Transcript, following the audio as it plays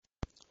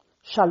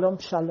Shalom,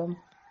 shalom.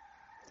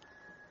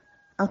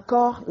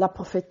 Encore la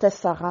prophétesse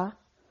Sarah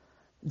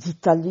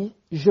d'Italie,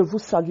 je vous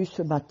salue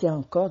ce matin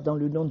encore dans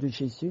le nom de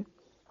Jésus.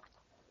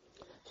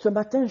 Ce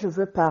matin, je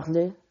veux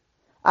parler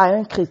à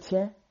un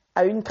chrétien,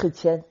 à une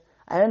chrétienne,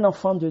 à un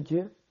enfant de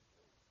Dieu.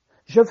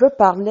 Je veux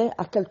parler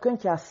à quelqu'un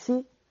qui est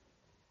assis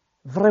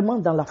vraiment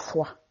dans la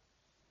foi.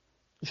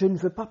 Je ne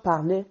veux pas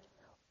parler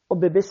au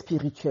bébé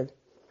spirituel.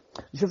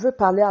 Je veux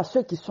parler à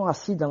ceux qui sont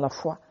assis dans la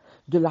foi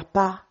de la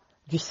part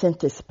du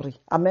Saint-Esprit.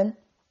 Amen.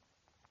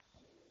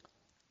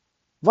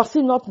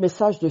 Voici notre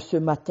message de ce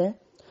matin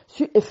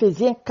sur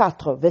Éphésiens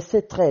 4,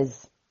 verset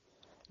 13.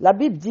 La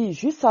Bible dit,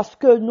 jusqu'à ce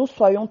que nous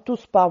soyons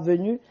tous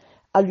parvenus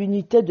à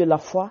l'unité de la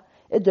foi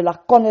et de la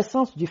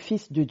connaissance du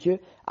Fils de Dieu,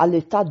 à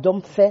l'état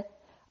d'homme fait,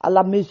 à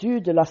la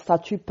mesure de la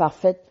stature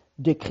parfaite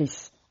de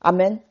Christ.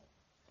 Amen.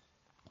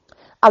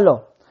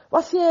 Alors,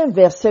 voici un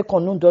verset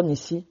qu'on nous donne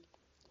ici.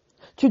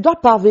 Tu dois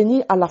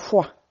parvenir à la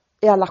foi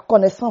et à la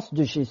connaissance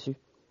de Jésus.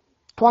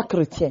 Toi,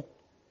 chrétien,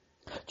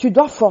 tu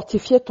dois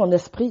fortifier ton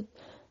esprit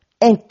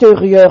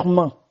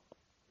intérieurement.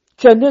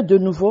 Tu es né de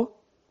nouveau.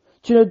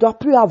 Tu ne dois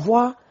plus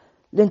avoir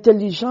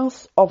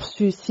l'intelligence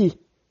obscurcie.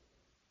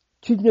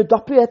 Tu ne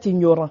dois plus être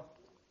ignorant.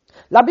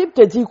 La Bible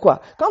te dit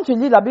quoi? Quand tu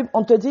lis la Bible,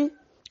 on te dit,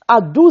 à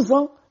 12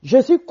 ans,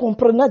 Jésus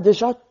comprenait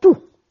déjà tout.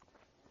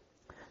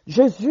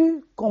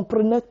 Jésus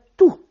comprenait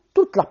tout,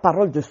 toute la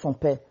parole de son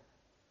Père.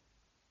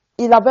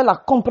 Il avait la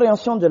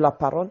compréhension de la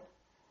parole.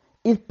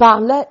 Il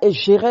parlait et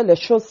gérait les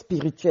choses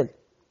spirituelles.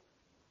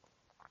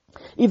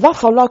 Il va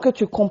falloir que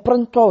tu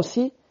comprennes toi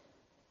aussi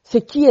ce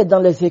qui est dans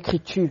les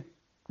Écritures,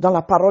 dans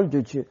la parole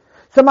de Dieu.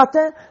 Ce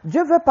matin,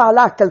 Dieu veut parler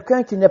à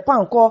quelqu'un qui n'est pas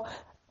encore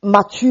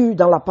mature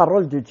dans la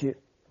parole de Dieu.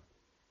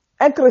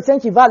 Un chrétien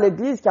qui va à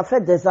l'église, qui a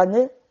fait des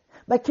années,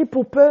 mais qui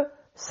pour peu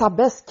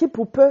s'abaisse, qui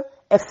pour peu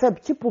est faible,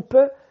 qui pour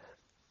peu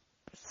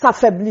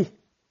s'affaiblit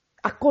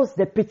à cause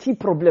des petits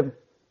problèmes.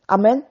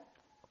 Amen.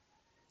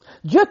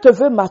 Dieu te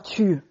veut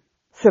mature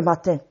ce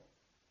matin.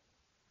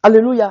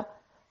 Alléluia.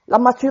 La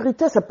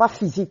maturité, c'est pas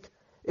physique.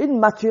 Une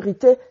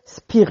maturité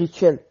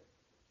spirituelle.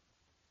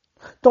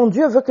 Ton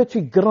Dieu veut que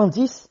tu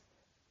grandisses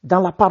dans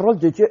la parole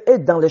de Dieu et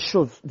dans les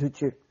choses de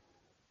Dieu.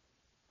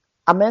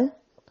 Amen.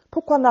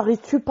 Pourquoi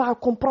n'arrives-tu pas à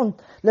comprendre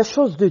les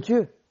choses de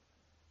Dieu?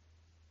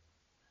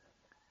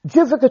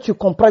 Dieu veut que tu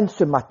comprennes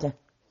ce matin.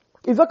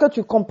 Il veut que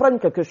tu comprennes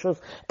quelque chose.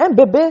 Un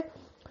bébé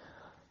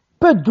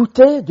peut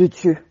douter de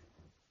Dieu.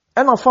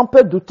 Un enfant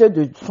peut douter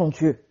de son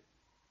Dieu.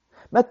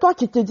 Mais toi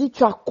qui te dis,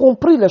 tu as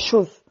compris les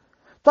choses.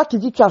 Toi qui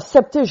dis, tu as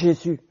accepté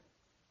Jésus.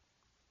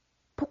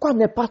 Pourquoi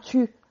n'es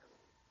pas-tu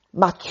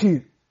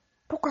mature?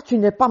 Pourquoi tu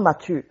n'es pas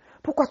mature?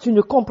 Pourquoi tu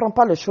ne comprends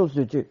pas les choses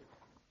de Dieu?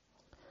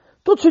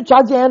 Tout de suite, tu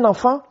as dit à un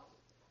enfant,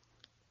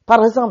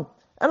 par exemple,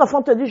 un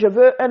enfant te dit, je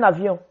veux un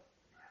avion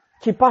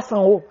qui passe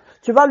en haut.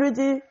 Tu vas lui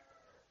dire,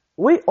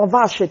 oui, on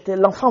va acheter.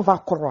 L'enfant va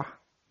croire.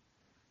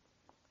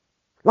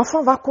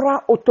 L'enfant va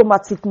croire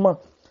automatiquement.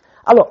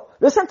 Alors,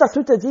 le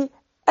Saint-Esprit te dit,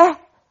 aie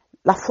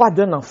la foi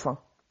d'un enfant.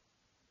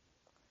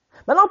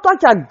 Maintenant, toi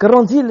qui as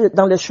grandi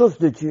dans les choses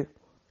de Dieu,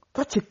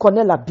 toi tu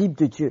connais la Bible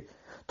de Dieu,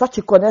 toi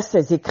tu connais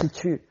ses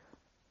Écritures.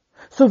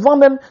 Souvent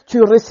même,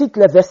 tu récites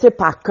les versets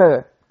par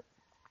cœur.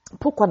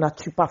 Pourquoi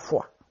n'as-tu pas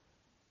foi?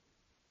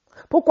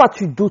 Pourquoi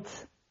tu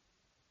doutes?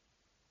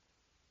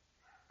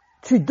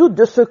 Tu doutes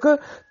de ce que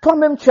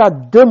toi-même tu as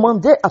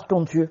demandé à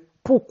ton Dieu.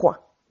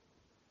 Pourquoi?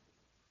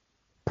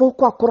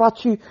 Pourquoi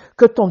crois-tu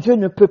que ton Dieu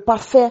ne peut pas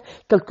faire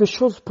quelque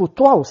chose pour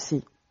toi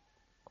aussi?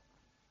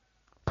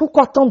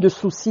 Pourquoi tant de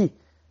soucis?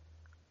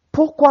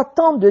 Pourquoi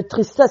tant de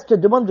tristesse, te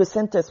demande le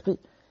Saint-Esprit?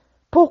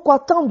 Pourquoi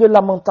tant de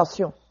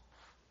lamentation?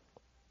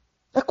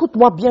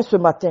 Écoute-moi bien ce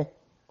matin.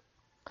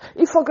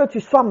 Il faut que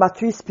tu sois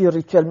mature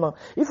spirituellement.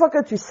 Il faut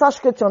que tu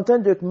saches que tu es en train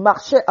de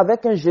marcher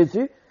avec un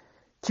Jésus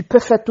qui peut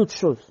faire toutes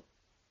choses.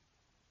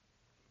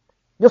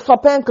 Ne sois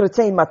pas un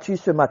chrétien immature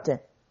ce matin.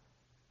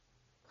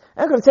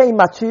 Un chrétien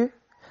immature,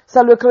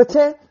 c'est le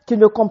chrétien qui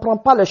ne comprend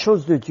pas les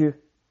choses de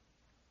Dieu.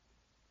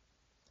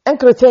 Un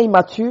chrétien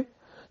immature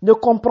ne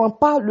comprend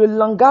pas le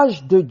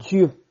langage de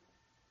Dieu.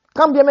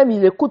 Quand bien même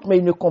il écoute, mais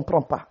il ne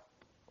comprend pas.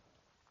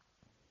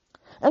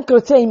 Un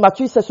chrétien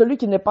immature, c'est celui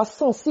qui n'est pas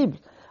sensible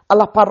à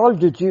la parole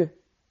de Dieu.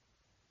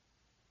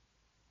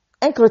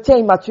 Un chrétien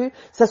immature,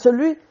 c'est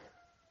celui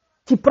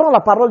qui prend la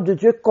parole de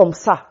Dieu comme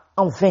ça,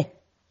 en vain.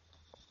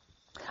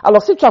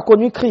 Alors si tu as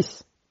connu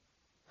Christ,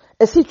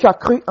 et si tu as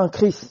cru en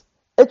Christ,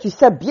 et tu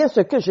sais bien ce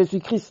que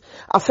Jésus-Christ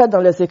a fait dans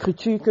les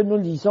Écritures que nous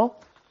lisons,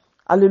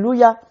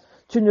 alléluia,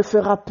 tu ne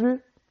feras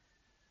plus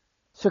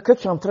ce que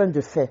tu es en train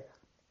de faire.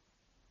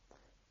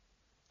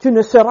 Tu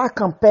ne seras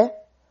qu'en paix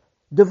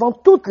devant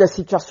toutes les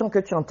situations que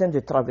tu es en train de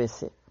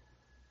traverser.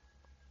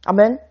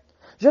 Amen.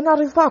 Je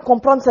n'arrive pas à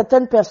comprendre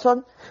certaines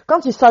personnes.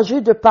 Quand il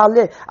s'agit de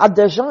parler à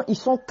des gens, ils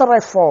sont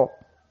très forts.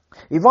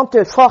 Ils vont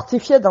te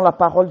fortifier dans la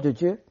parole de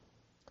Dieu.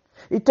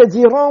 Ils te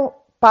diront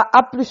par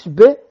A plus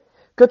B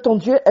que ton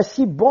Dieu est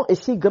si bon et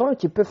si grand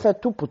qu'il peut faire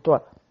tout pour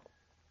toi.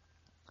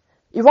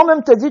 Ils vont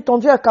même te dire ton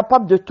Dieu est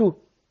capable de tout.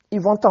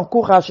 Ils vont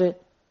t'encourager.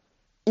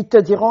 Ils te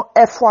diront,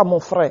 aie foi mon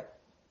frère.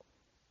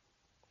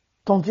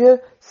 Ton Dieu,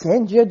 c'est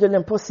un Dieu de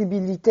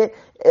l'impossibilité,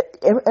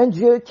 un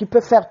Dieu qui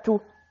peut faire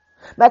tout.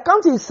 Mais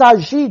quand il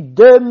s'agit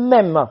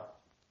d'eux-mêmes,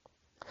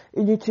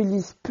 ils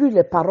n'utilisent plus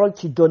les paroles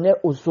qu'ils donnaient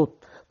aux autres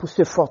pour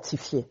se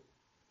fortifier.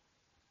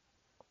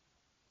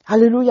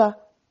 Alléluia.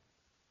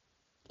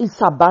 Ils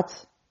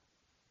s'abattent,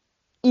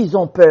 ils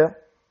ont peur,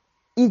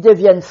 ils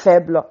deviennent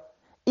faibles,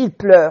 ils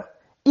pleurent,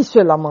 ils se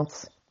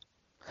lamentent.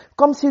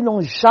 Comme s'ils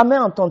n'ont jamais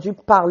entendu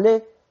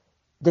parler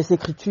des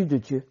Écritures de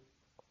Dieu.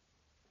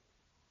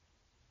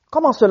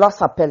 Comment cela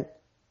s'appelle?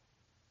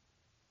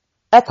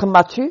 Être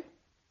mature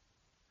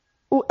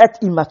ou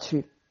être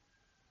immature?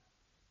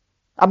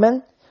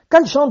 Amen.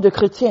 Quel genre de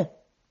chrétien?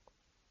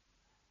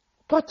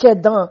 Toi qui es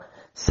dans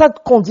cette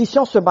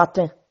condition ce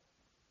matin,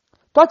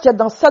 toi qui es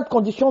dans cette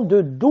condition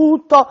de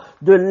doute,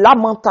 de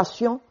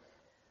lamentation,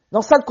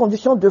 dans cette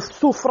condition de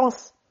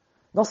souffrance,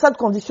 dans cette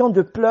condition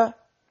de pleurs,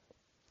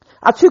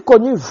 as-tu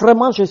connu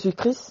vraiment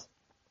Jésus-Christ?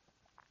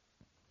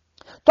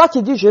 Toi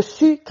qui dis je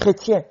suis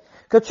chrétien,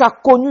 que tu as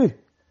connu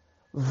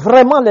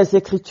vraiment les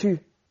Écritures,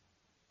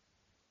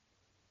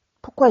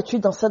 pourquoi es-tu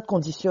dans cette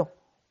condition?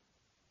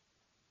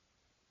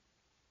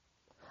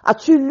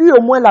 As-tu lu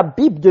au moins la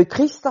Bible de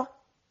Christ?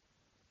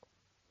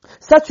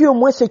 Sais-tu au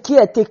moins ce qui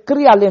est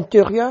écrit à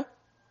l'intérieur?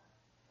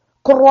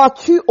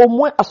 Crois-tu au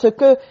moins à ce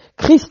que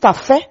Christ a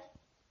fait?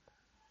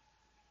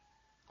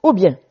 Ou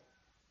bien,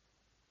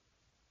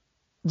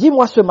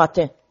 dis-moi ce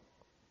matin,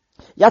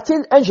 y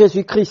a-t-il un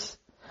Jésus-Christ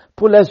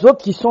pour les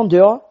autres qui sont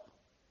dehors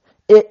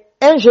et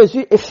un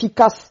Jésus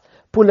efficace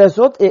pour les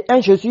autres et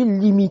un Jésus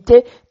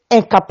limité,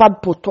 incapable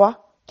pour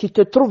toi qui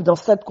te trouve dans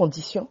cette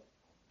condition?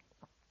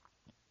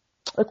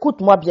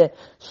 Écoute-moi bien,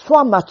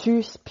 sois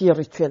mature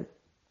spirituel.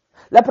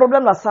 Les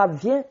problèmes là, ça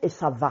vient et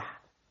ça va.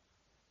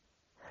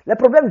 Les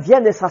problèmes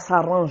viennent et ça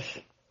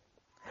s'arrange.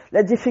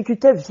 Les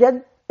difficultés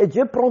viennent et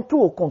Dieu prend tout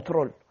au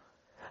contrôle.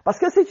 Parce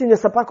que si tu ne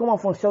sais pas comment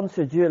fonctionne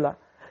ce Dieu-là,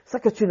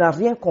 c'est que tu n'as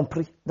rien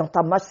compris dans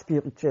ta marche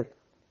spirituelle.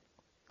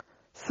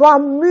 Sois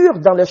mûr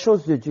dans les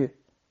choses de Dieu.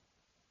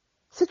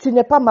 Si tu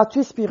n'es pas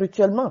mature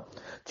spirituellement,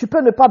 tu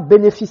peux ne pas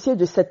bénéficier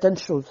de certaines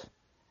choses.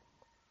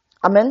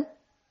 Amen.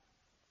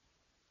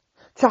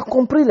 Tu as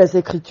compris les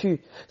Écritures.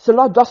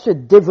 Cela doit se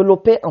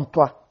développer en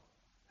toi,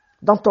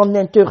 dans ton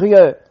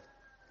intérieur.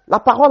 La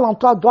parole en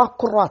toi doit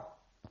croître.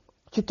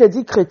 Tu te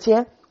dis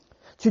chrétien,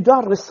 tu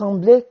dois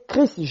ressembler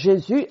Christ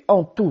Jésus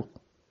en tout.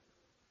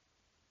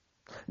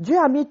 Dieu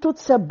a mis toutes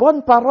ces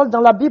bonnes paroles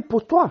dans la Bible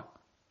pour toi.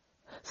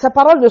 Ces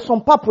paroles ne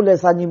sont pas pour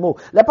les animaux.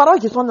 Les paroles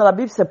qui sont dans la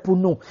Bible, c'est pour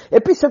nous. Et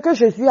puis ce que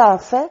Jésus a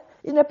fait,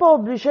 il n'est pas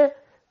obligé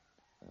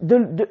de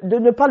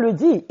ne pas le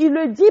dire. Il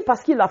le dit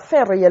parce qu'il l'a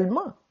fait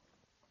réellement.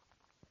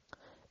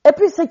 Et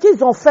puis ce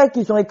qu'ils ont fait,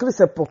 qu'ils ont écrit,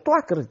 c'est pour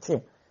toi,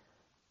 chrétien.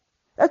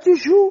 Et tu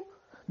joues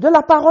de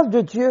la parole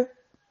de Dieu.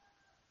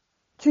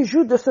 Tu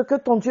joues de ce que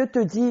ton Dieu te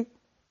dit.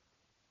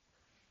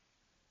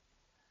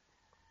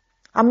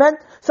 Amen.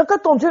 Ce que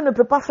ton Dieu ne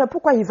peut pas faire,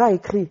 pourquoi il va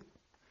écrire?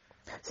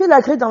 S'il a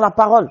écrit dans la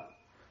parole,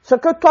 ce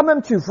que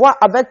toi-même tu vois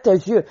avec tes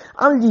yeux,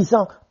 en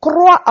lisant,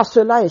 crois à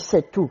cela et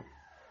c'est tout.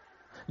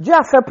 Dieu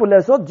a fait pour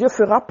les autres, Dieu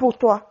fera pour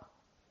toi.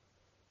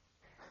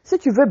 Si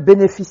tu veux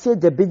bénéficier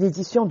des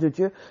bénédictions de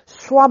Dieu,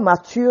 sois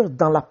mature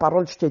dans la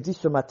parole, je t'ai dit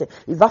ce matin.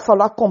 Il va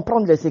falloir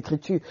comprendre les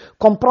Écritures,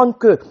 comprendre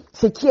que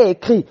ce qui est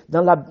écrit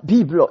dans la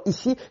Bible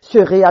ici se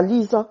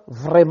réalise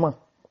vraiment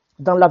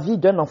dans la vie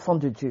d'un enfant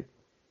de Dieu.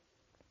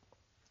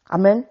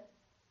 Amen.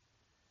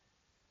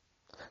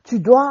 Tu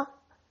dois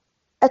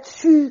être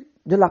sûr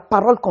de la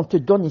parole qu'on te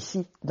donne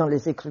ici dans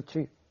les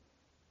Écritures.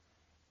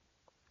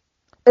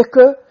 Et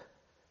que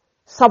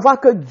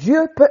savoir que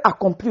Dieu peut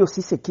accomplir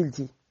aussi ce qu'il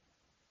dit.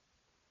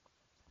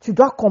 Tu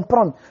dois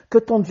comprendre que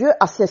ton Dieu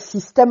a ses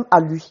systèmes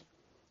à lui.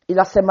 Il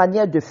a ses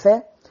manières de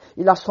faire.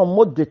 Il a son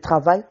mode de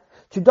travail.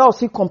 Tu dois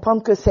aussi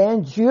comprendre que c'est un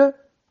Dieu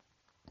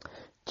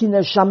qui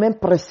n'est jamais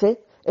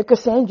pressé et que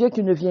c'est un Dieu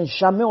qui ne vient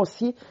jamais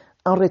aussi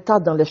en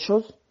retard dans les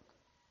choses.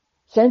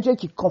 C'est un Dieu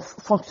qui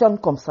fonctionne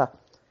comme ça.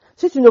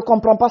 Si tu ne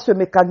comprends pas ce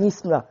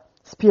mécanisme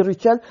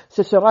spirituel,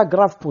 ce sera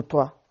grave pour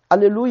toi.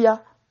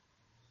 Alléluia.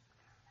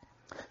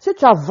 Si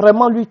tu as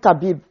vraiment lu ta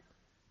Bible,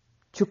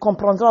 tu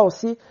comprendras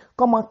aussi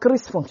comment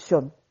Christ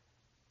fonctionne.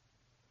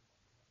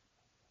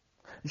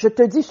 Je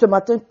te dis ce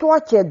matin,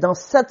 toi qui es dans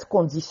cette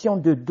condition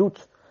de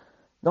doute,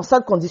 dans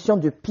cette condition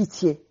de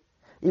pitié,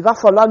 il va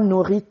falloir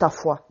nourrir ta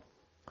foi.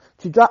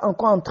 Tu dois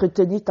encore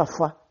entretenir ta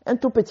foi. Un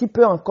tout petit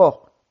peu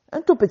encore.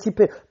 Un tout petit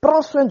peu.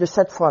 Prends soin de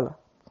cette foi-là.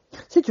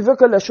 Si tu veux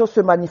que les choses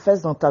se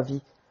manifestent dans ta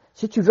vie,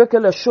 si tu veux que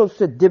les choses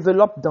se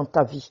développent dans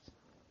ta vie,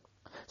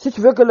 si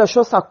tu veux que les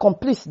choses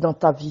s'accomplissent dans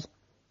ta vie,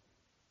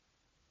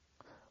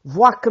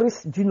 vois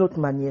Christ d'une autre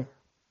manière.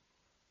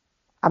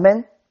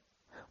 Amen.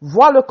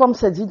 Vois-le comme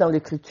c'est dit dans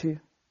l'Écriture.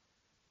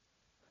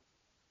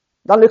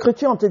 Dans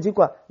l'Écriture, on te dit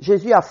quoi?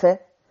 Jésus a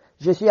fait,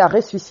 Jésus a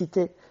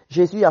ressuscité,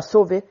 Jésus a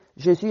sauvé,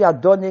 Jésus a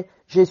donné,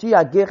 Jésus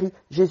a guéri,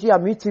 Jésus a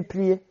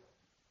multiplié,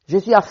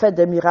 Jésus a fait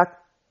des miracles.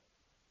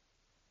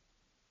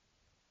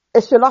 Et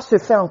cela se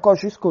fait encore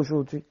jusqu'à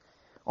aujourd'hui.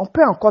 On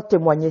peut encore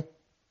témoigner.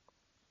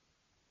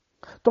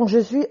 Ton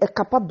Jésus est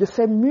capable de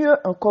faire mieux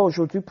encore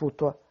aujourd'hui pour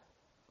toi.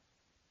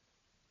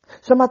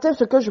 Ce matin,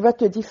 ce que je vais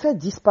te dire, fais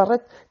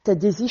disparaître tes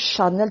désirs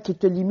charnels qui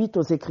te limitent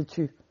aux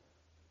Écritures.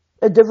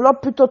 Et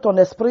développe plutôt ton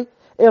esprit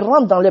et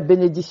rentre dans les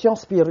bénédictions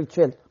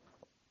spirituelles.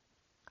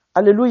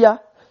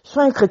 Alléluia.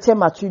 Sois un chrétien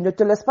mature. Ne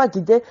te laisse pas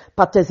guider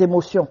par tes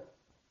émotions.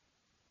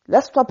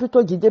 Laisse-toi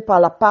plutôt guider par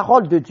la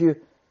parole de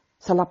Dieu.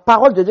 C'est la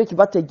parole de Dieu qui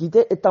va te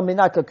guider et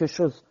t'emmener à quelque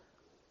chose.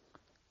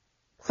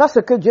 Fais ce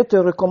que Dieu te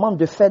recommande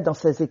de faire dans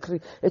ses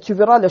écrits et tu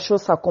verras les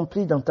choses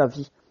s'accomplir dans ta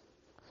vie.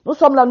 Nous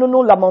sommes là, nous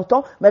nous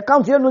lamentons, mais quand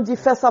Dieu nous dit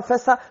fais ça,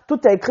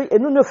 tout est écrit et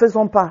nous ne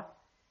faisons pas.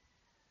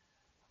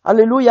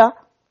 Alléluia.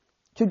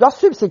 Tu dois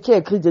suivre ce qui est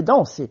écrit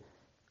dedans aussi.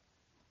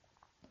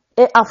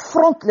 Et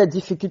affronte les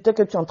difficultés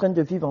que tu es en train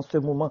de vivre en ce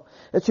moment.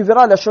 Et tu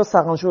verras les choses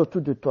s'arranger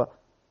autour de toi.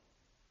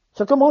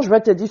 Ce que moi je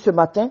vais te dire ce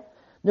matin,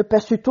 ne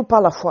perds surtout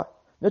pas la foi.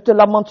 Ne te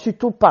lamente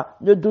surtout pas.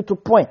 Ne doute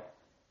point.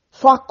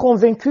 Sois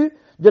convaincu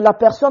de la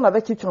personne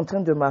avec qui tu es en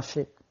train de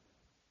marcher.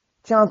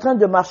 Tu es en train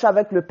de marcher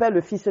avec le Père,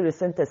 le Fils et le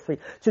Saint-Esprit.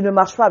 Tu ne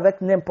marches pas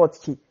avec n'importe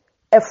qui.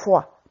 Aie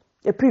foi.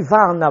 Et puis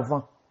va en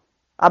avant.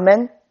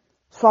 Amen.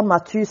 Sois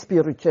mature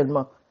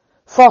spirituellement.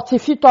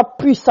 Fortifie-toi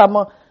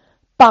puissamment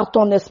par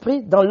ton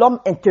esprit dans l'homme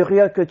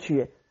intérieur que tu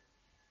es.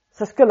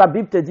 C'est ce que la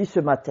Bible te dit ce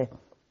matin.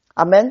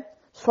 Amen.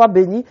 Sois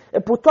béni. Et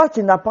pour toi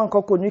qui n'as pas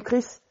encore connu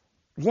Christ,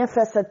 viens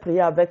faire cette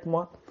prière avec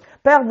moi.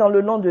 Père, dans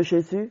le nom de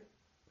Jésus,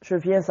 je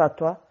viens à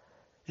toi.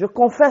 Je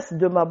confesse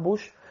de ma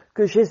bouche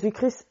que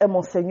Jésus-Christ est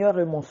mon Seigneur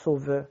et mon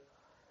Sauveur.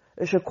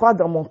 Et je crois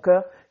dans mon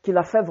cœur qu'il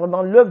a fait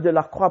vraiment l'œuvre de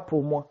la croix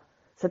pour moi.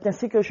 C'est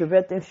ainsi que je vais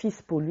être un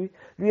fils pour lui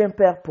un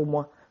père pour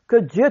moi. Que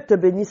Dieu te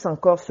bénisse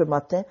encore ce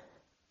matin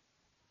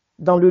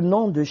dans le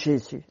nom de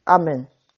Jésus. Amen.